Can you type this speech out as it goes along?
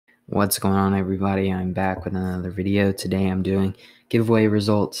What's going on, everybody? I'm back with another video. Today I'm doing giveaway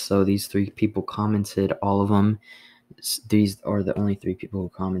results. So these 3 people commented, all of them. These are the only 3 people who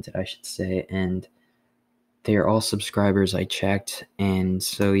commented, I should say, and they are all subscribers. I checked, and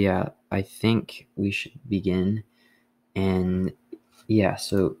so yeah, I think we should begin. And yeah,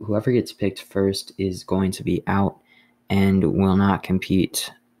 so whoever gets picked first is going to be out and will not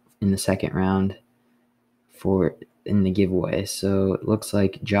compete in the second round in the giveaway. So it looks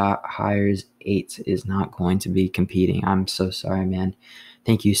like Ja Hires 8 is not going to be competing. I'm so sorry, man.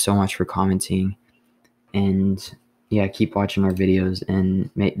 Thank you so much for commenting. And yeah, keep watching our videos, and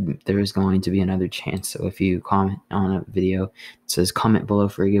there is going to be another chance. So if you comment on a video that says comment below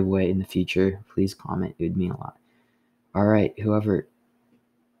for a giveaway in the future, please comment. It would mean a lot. All right,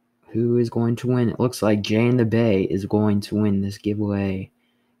 who is going to win? It looks like Jay in the Bay is going to win this giveaway.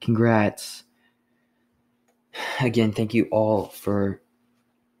 Congrats. Again, thank you all for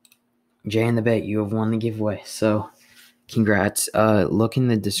Jay in the Bay. You have won the giveaway. So congrats. Look in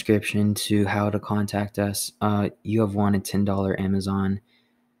the description to how to contact us. You have won a $10 Amazon.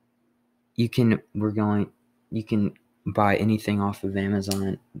 You can buy anything off of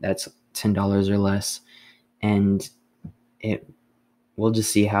Amazon that's $10 or less, and we'll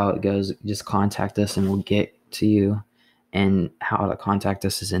just see how it goes. Just contact us and we'll get to you, and how to contact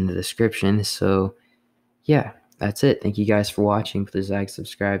us is in the description. So yeah, that's it. Thank you guys for watching. Please like,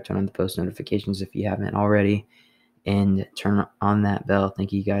 subscribe, turn on the post notifications if you haven't already, and turn on that bell.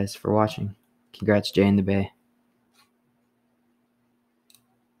 Thank you guys for watching. Congrats, Jay in the Bay.